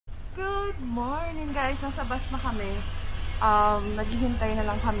Good morning guys! Nasa bus na kami. Naghihintay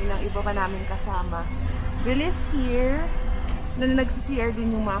na lang kami ng iba pa namin kasama. Bill is here. Nagsi-CR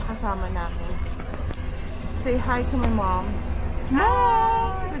din yung mga kasama namin. Say hi to my mom.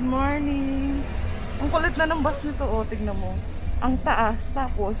 Hi! Good morning! Ang kulit na ng bus nito, oh. Tignan mo. Ang taas.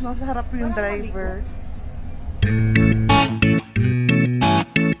 Tapos, nasa harap yung driver.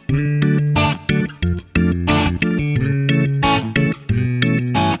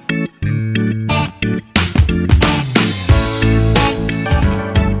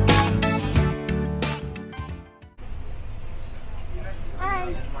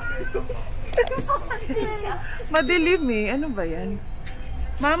 Madilim eh. Ano ba yan?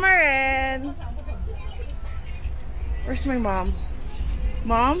 Mama Ren! Where's my mom?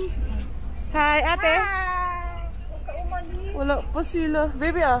 Mom? Hi, ate! Hi! Wala pa sila.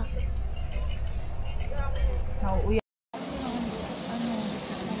 Baby ah!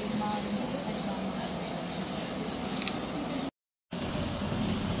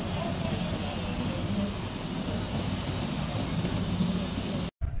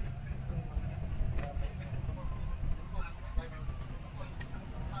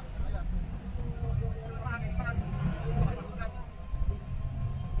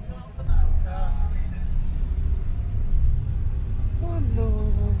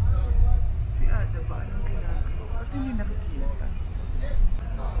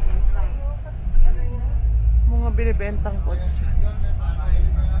 Binibentang kotse.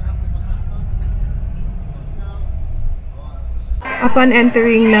 Upon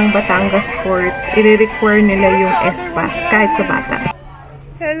entering ng Batangas Port, i-require nila yung S-Pass kahit sa bata.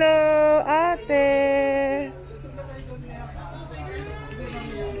 Hello, ate!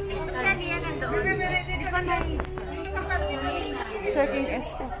 Checking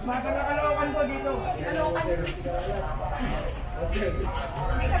S-Pass.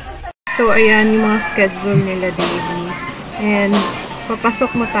 So, ayan yung mga schedule nila daily. And,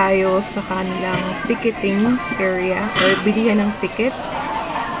 papasok mo tayo sa kanilang ticketing area or bilihan ng ticket.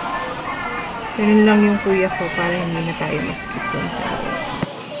 Ganun lang yung kuya ko para hindi na tayo maskip dun sa loob.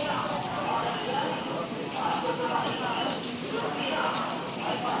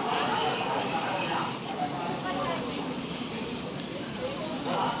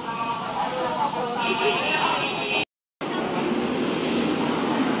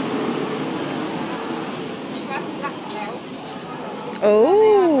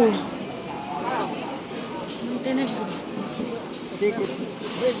 Oh! Montenegro.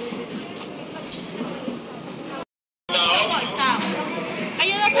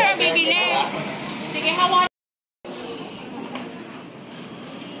 Ayun na sir ang bibili. Sige, hawa.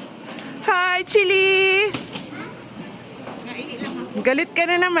 Hi, Chili! Galit ka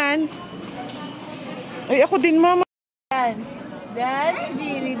na naman. Ay, ako din, mama. That's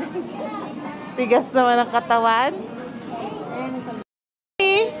Billy. Tigas naman ang katawan.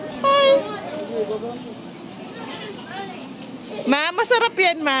 Ma, masarap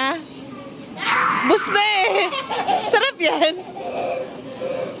yan, ma. Bus na eh. Sarap yan.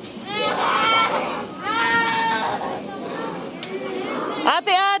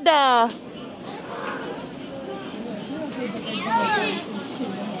 Ate Ada.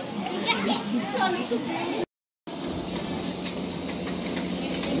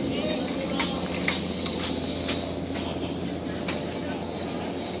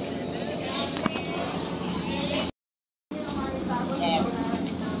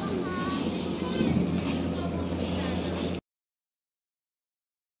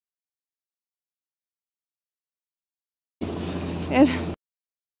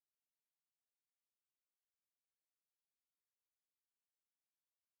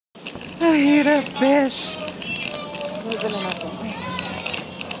 Hirap, besh.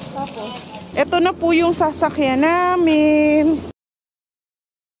 Tapos, ito na po yung sasakyan namin.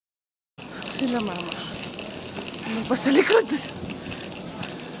 Sila mama. Ano pa sa likod?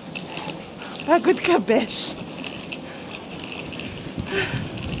 Pagod ka, besh.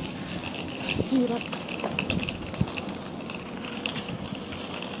 Hirap.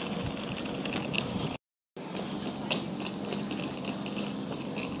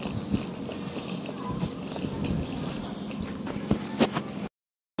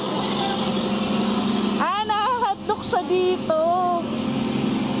 Siya dito.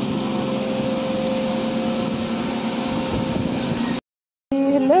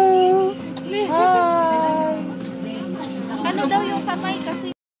 Hello. Hi. Ano daw yung kamay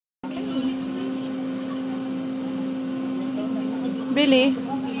kasi? Billy.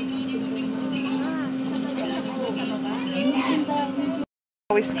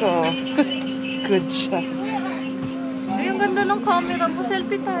 Pawis ko. Good shot. Ay, ang ganda ng camera mo.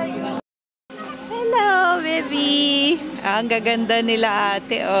 Selfie tayo. heavy. Ang gaganda nila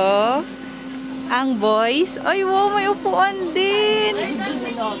ate, oh. Ang boys. Ay, wow, may upuan din.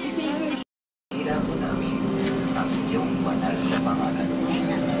 Hirapo namin ang iyong banal na pangalan.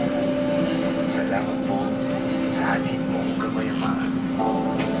 Salamat po sa halin mong kapayamaan.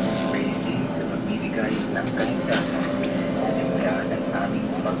 Kayatin sa pagbibigay ng kaligtasan sa simula ng aming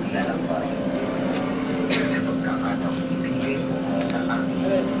paglalakbay. Sa pagkakataong ibigay mo sa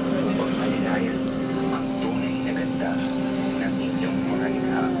amin upang masilayan ang tunay na ganda ng inyong mga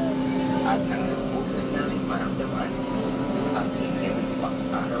likha at ng lubusan namin maramdaman ang inyong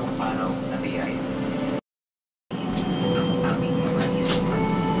pang-araw-araw na biyaya. Ang aming mga isipan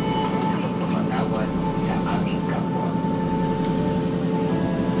sa pagpapatawad sa aming kapwa.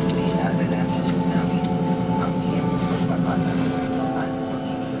 Dinadalangin namin ang iyong pagpapatawad at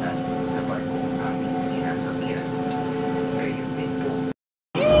paghihilan sa barkong aming sinasabihan. Kayo din po.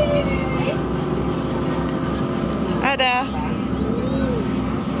 Ada.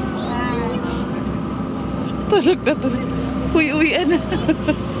 Tulog na tulog. Uy-uyan na.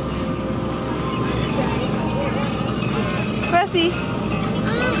 Rosie.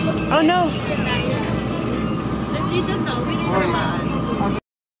 Oh no. Nandito to, pininamaan.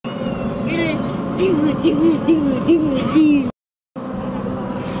 Ding.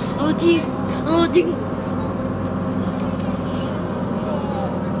 Oh, ding. Oh, ding.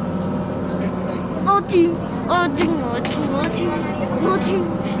 Oh, ding. Oh, ding. Oh, ding. Oh, ding. Oh, ding.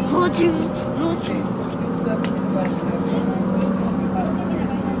 Oh, ding. Oh, ding.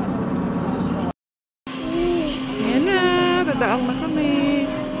 Ayan na. Tadaang na kami.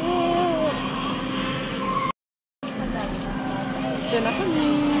 Diyan na kami.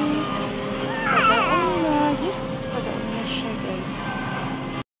 Tadaang na. Yes, tadaang na siya, guys.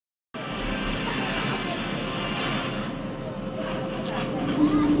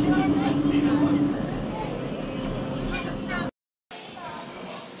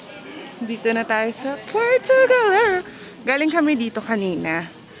 Dito na tayo sa Puerto Gallera. Galing kami dito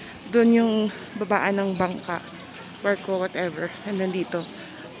kanina. Doon yung babaan ng bangka. Barko, whatever. And then dito.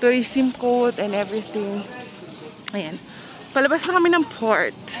 Tourism coat and everything. Ayan. Palabas na kami ng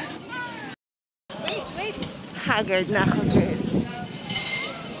port. Wait. Haggard na ako, girl.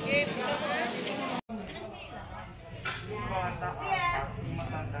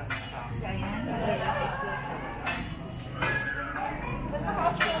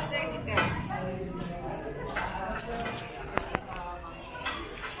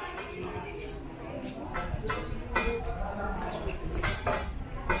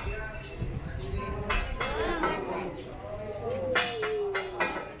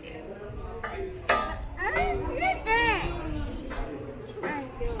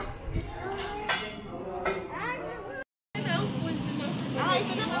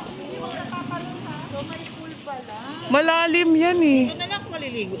 Malalim yan eh. Ito na lang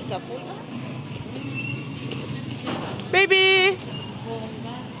maliligo sa pool. Baby!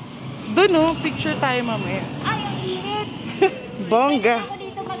 Doon oh, picture tayo mamaya. Ay, ang init. Bongga. Ako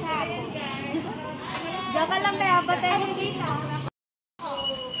dito maghapon. Diyan ka lang kaya ba tayo hindi na?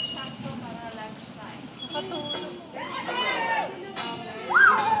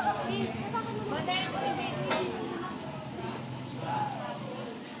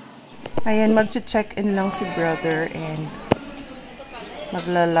 Ayan, mag-check-in lang si brother and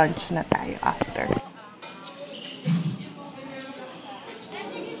magla-lunch na tayo after.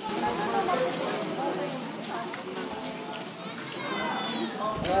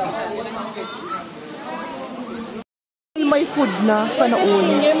 May food na sa nauna.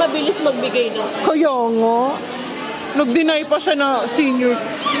 Senior, mabilis magbigay na. Kaya nga. Nag-deny pa siya na senior.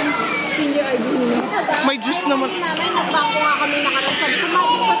 Senior ID niya. May juice naman. Nagbangko nga kami nakarasad.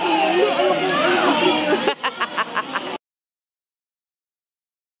 Kumain pa senior.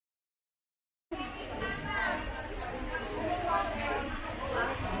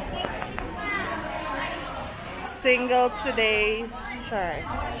 Single today. Char.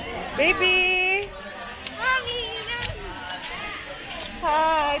 Baby!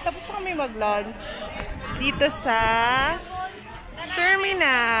 Hi! Tapos na kami mag-lunch. Dito sa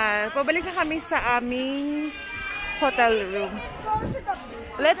terminal. Pabalik na kami sa aming hotel room.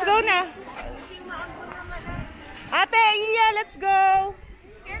 Let's go na! Ate, Iya, let's go!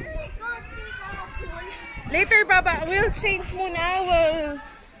 Later, Baba, we'll change muna. We'll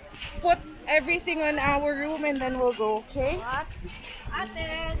put everything on our room and then we'll go, okay?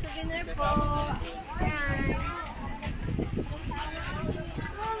 Ate, souvenir po. Ayan.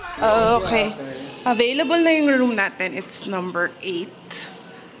 Okay. Available na yung room natin. It's number 8.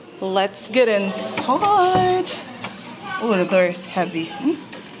 Let's get inside. Oh, the door is heavy.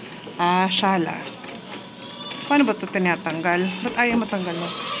 Ah, shala. Paano ba ito tinatanggal? Ba't ayaw matanggal mo?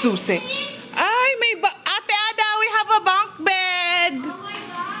 Susi. Ay, may Ate Ada, we have a bunk bed!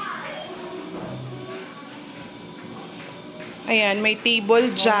 Ayan, may table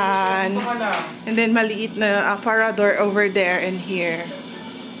dyan. And then maliit na aparador over there and here.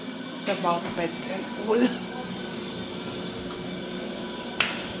 The bunk bed and all.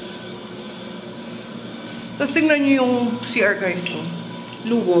 Tapos tingnan nyo yung CR guys. Oh.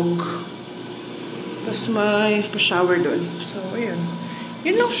 Luwag. Tapos may pa-shower doon. So, ayun.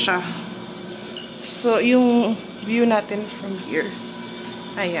 Yun lang siya. So, yung view natin from here.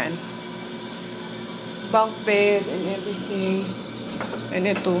 Ayan. Bunk bed and everything.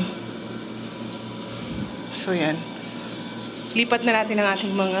 And ito. So, yan. Lipat na natin ang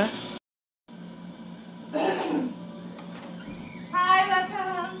ating mga... Hi,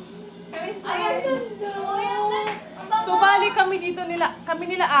 welcome! So, bali kami dito nila,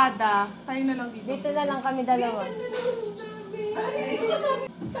 Ada. Tayo na lang dito. Dito na lang kami dalawa.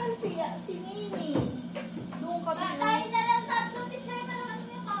 Saan siya? Si Mimi. Doon kami. Tayo na lang tatlo. T-shirt na lang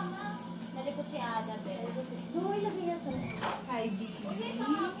yung kama. Nalikot si Ada, pero. Doon lagi yan sa... Hi, B.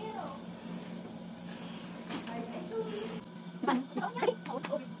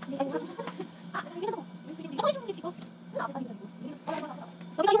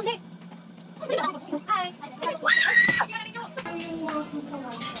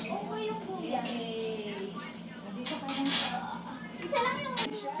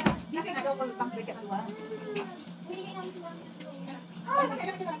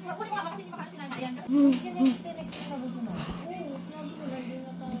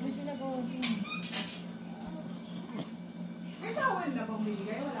 May tawal na bang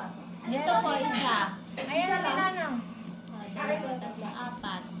bigay? Wala pa. Ito po, isa. Ayan na tinanong. Dalawa, tatlo,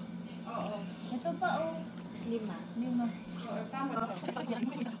 apat. Oo. Ito pa, oh. Lima. Oo, tama. Ito kasi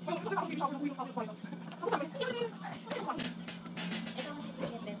pagkatid.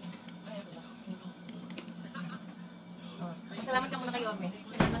 Salamat ka muna kayo, Ame.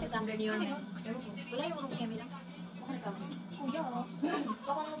 Salamat sa standard ni Yorme. Wala yung room kami lang. Kuya, oh.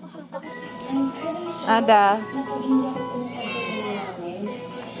 Baka naman pagpunta ko. Ada.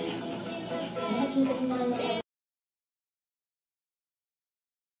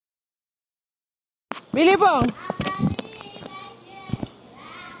 Bili po!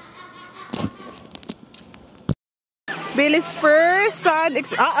 Billy's first son.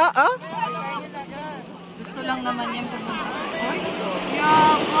 Gusto lang naman yan pumunta.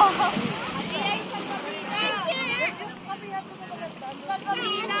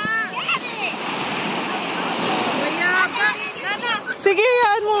 Sige,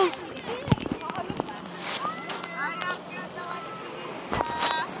 yan mo.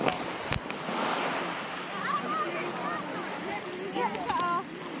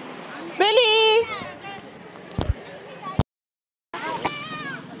 Billy!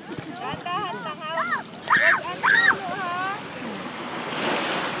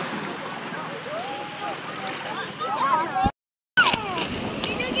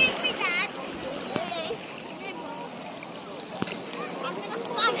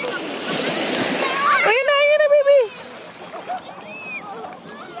 Ayun na, baby!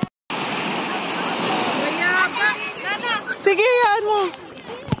 Sige, yan mo.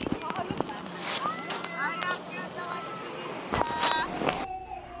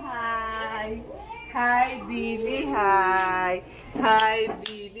 Hi, Billy. Hi. Hi,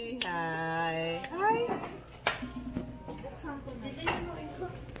 Billy. Hi. Hi.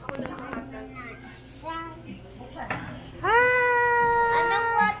 Anong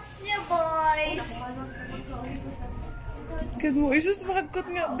what's new, boys? Good mo. Isus, makagkot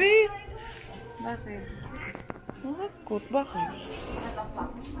nga, babe. Bakit? Makagkot? Bakit?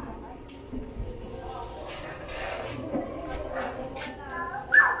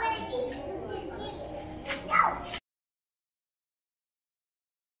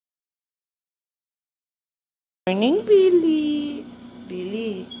 Morning, Billy.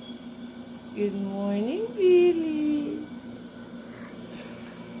 Billy. Good morning, Billy.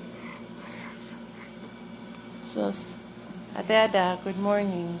 Sus. Ate Ada, good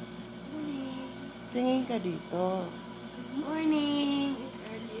morning. Tingin ka dito. Morning. It's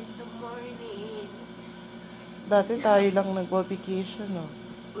early in the morning. Dati tayo lang nagpa-vacation, no?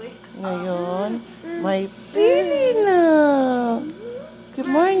 Ngayon, may Billy na.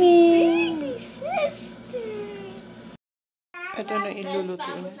 Good morning. Baby sister. Ito na iluluto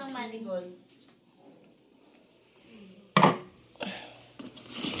na. ng marigold.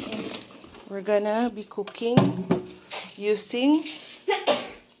 We're gonna be cooking using...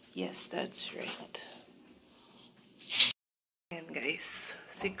 Yes, that's right. Ayan guys,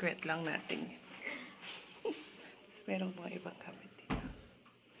 secret lang natin. Merong mga ibang gamit dito.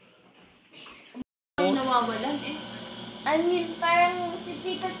 May nawawalan eh. I mean, parang si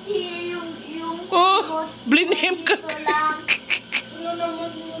Tita Tia yung Oh! Blinim ka! Wala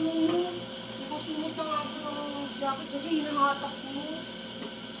naman naman. Nakasumot na nga ako ng jacket kasi hinahatak mo.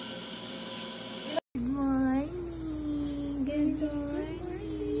 Good morning. Good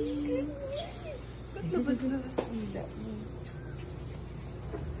morning. Ba't labas na sa ila mo?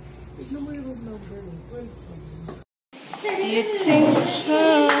 Tignan mo yung room number. Eating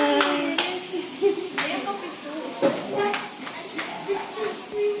time!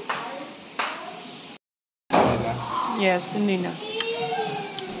 Yes, hindi na.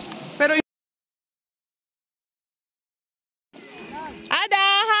 Pero Ada,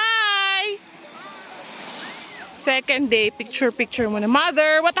 hi! Second day, picture muna.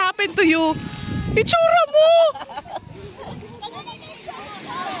 Mother, what happened to you? Itsura mo!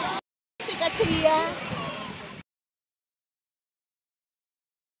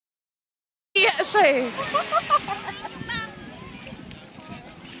 Iya siya eh.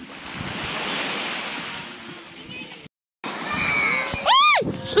 Ay!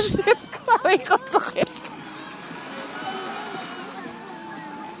 Shit! Aray ko, sakit.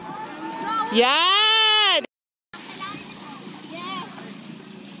 Yan!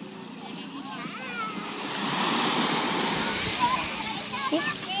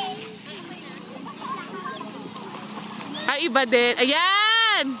 Ay, iba din.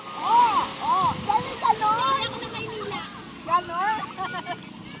 Ayan! Dali ka, no? Ako na Maynila. Ganon?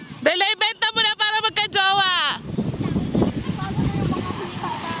 Dahil ibenta mo na para magka-jowa.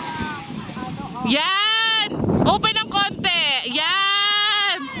 Yan! Open ng konti.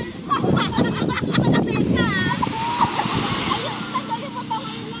 Yan!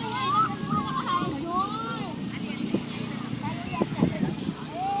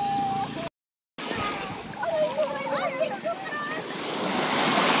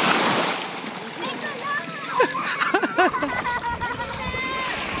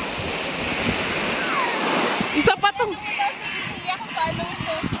 Isa pa tong...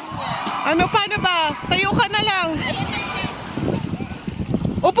 Ano, paano ba? Tayo ka na lang.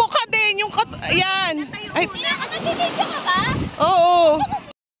 Upo ka din, yung ayan. Ay, Nag-video ka ba? oo.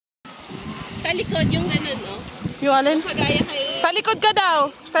 Talikod yung gano'n, no? Yung alin? Kagaya kay... Talikod ka daw.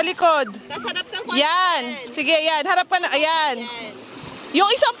 Talikod. Kasarap kang konti. Yan. Sige, yan. Harap ka na. Ayan. Yung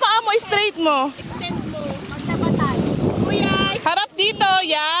isang paa mo, straight mo. Extend mo. Magdabatay. Kuya, Harap dito.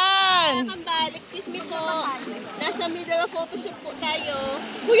 Yan. kambal. Excuse me po. Nasa middle of photoshoot po tayo.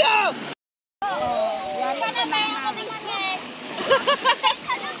 Kuya! Sana ba yung kami mag-get?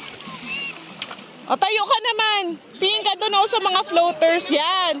 O, tayo ka naman. Tingin ka doon sa mga floaters.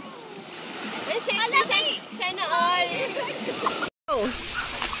 Yan. Sana all.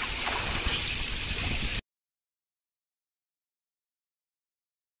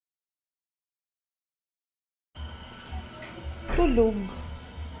 Tulog.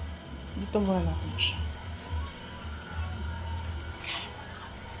 Dito muna natin siya.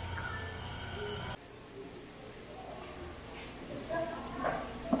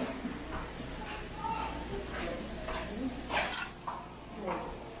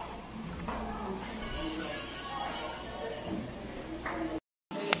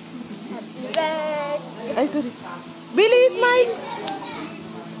 Ay, sorry. Billy, smile!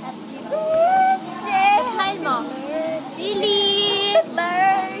 Smile mo. Billy!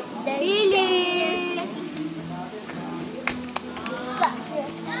 Birthday! Billy!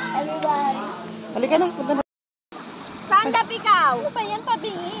 Everyone. Halika na. Punta na. Stand up ikaw. Ano ba yan,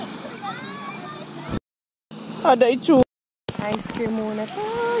 pabingi? Ada itsu. Ice cream muna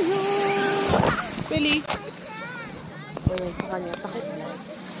tayo. Billy. Ayan, sa kanya. Takit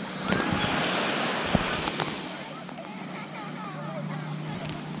na.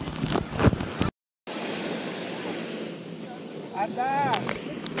 Ada!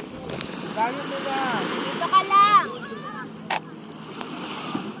 Tayo mo na! Dito ka lang.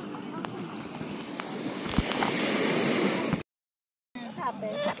 What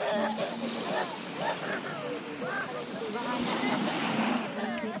happened?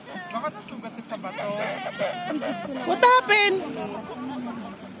 Bakit nasugat sa bato? What happened?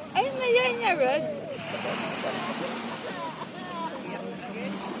 Ayun na yan niya, Rod.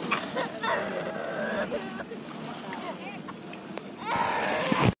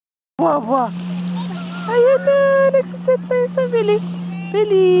 Wawa. Ayun na. Nagsiset tayo sa Billy.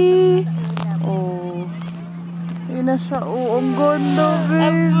 Billy. Oh. Ayun na siya. Oh, ang ganda,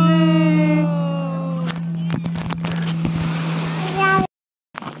 baby.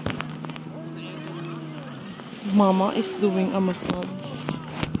 Mama is doing a massage.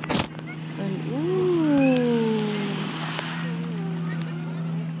 And ooh.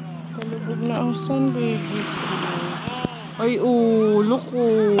 Saan baby ko? Ay, ulo ko.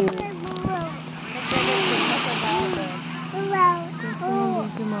 Kasi nandun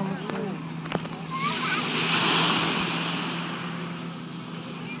si mama ko.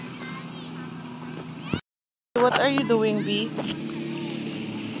 What are you doing, B?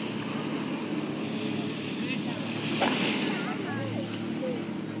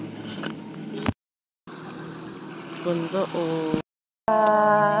 Ganda, oh.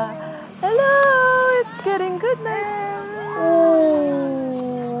 Hello! It's getting good now. Oh,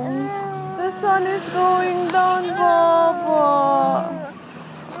 the sun is going down, Baba.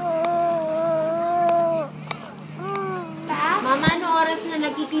 Mama, ano oras na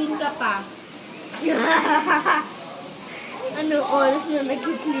nagki-clean ka pa? Ano oras na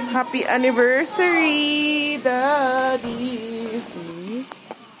nagki-clean? Happy anniversary, Daddy. See?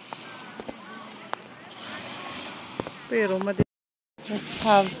 Pero let's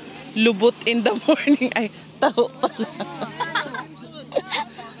have lubot in the morning. Ay, taho pala.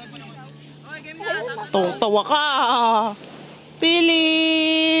 Tawa ka.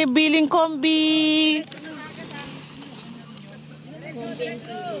 Pili, biling kombi.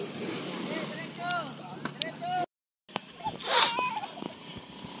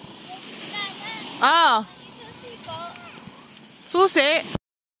 Ah. Susi.